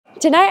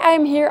Tonight I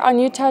am here on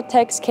Utah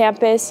Tech's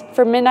campus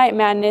for Midnight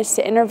Madness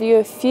to interview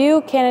a few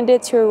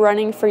candidates who are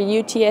running for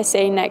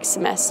UTSA next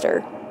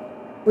semester.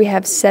 We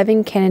have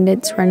 7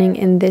 candidates running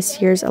in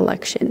this year's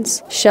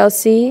elections.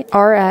 Chelsea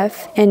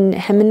RF and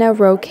Jimena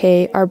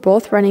Roque are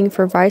both running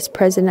for Vice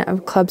President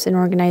of Clubs and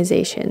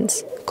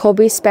Organizations.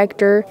 Colby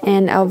Spector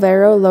and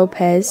Alvaro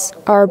Lopez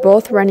are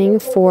both running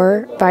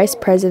for Vice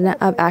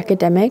President of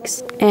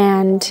Academics,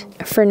 and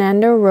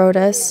Fernando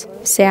Rodas,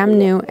 Sam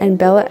New, and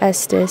Bella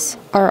Estes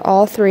are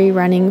all 3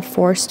 running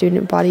for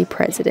Student Body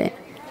President.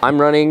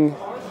 I'm running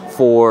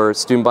for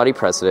Student Body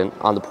President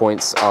on the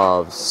points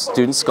of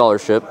student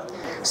scholarship,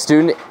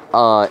 student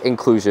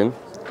inclusion,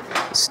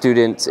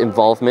 student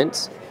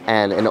involvement,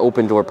 and an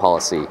open door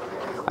policy.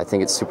 I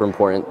think it's super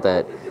important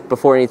that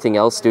before anything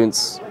else,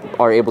 students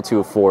are able to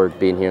afford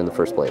being here in the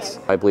first place.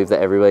 I believe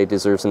that everybody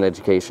deserves an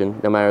education,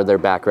 no matter their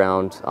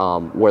background,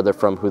 where they're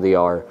from, who they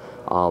are.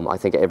 I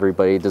think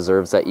everybody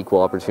deserves that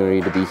equal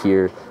opportunity to be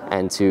here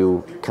and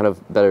to kind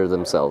of better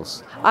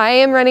themselves. I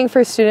am running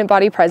for Student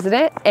Body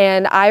President,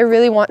 and I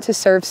really want to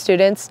serve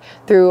students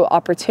through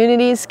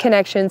opportunities,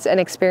 connections, and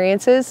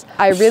experiences.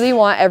 I really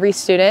want every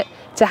student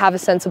to have a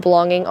sense of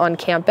belonging on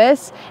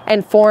campus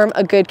and form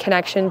a good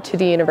connection to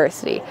the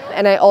university.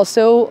 And I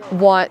also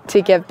want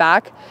to give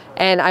back,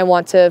 and I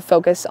want to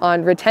focus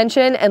on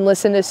retention and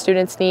listen to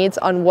students' needs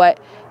on what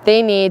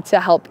they need to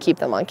help keep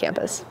them on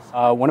campus.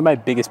 One of my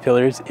biggest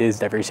pillars is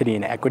diversity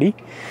and equity.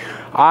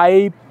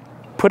 I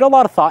put a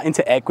lot of thought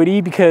into equity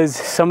because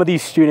some of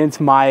these students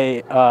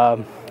might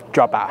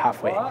drop out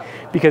halfway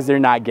because they're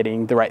not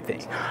getting the right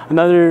thing.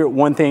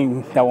 One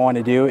thing that I want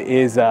to do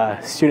is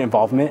student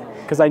involvement,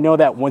 because I know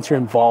that once you're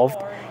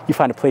involved, you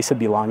find a place of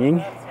belonging,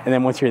 and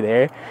then once you're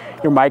there,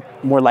 you're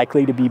more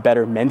likely to be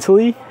better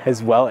mentally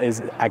as well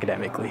as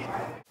academically.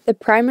 The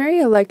primary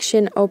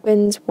election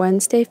opens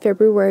Wednesday,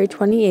 February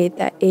 28th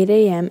at 8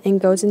 a.m. and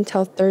goes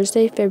until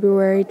Thursday,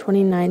 February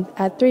 29th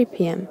at 3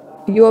 p.m.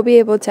 You will be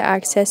able to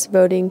access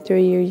voting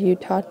through your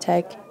Utah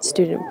Tech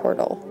student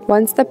portal.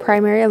 Once the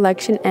primary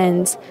election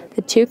ends,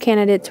 the 2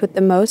 candidates with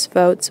the most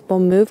votes will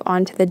move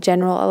on to the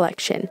general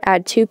election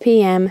at 2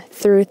 p.m.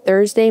 through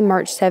Thursday,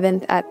 March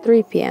 7th at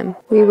 3 p.m.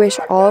 We wish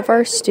all of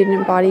our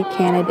student body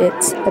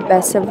candidates the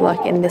best of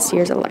luck in this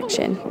year's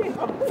election.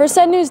 For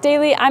Sun News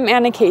Daily, I'm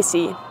Anna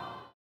Casey.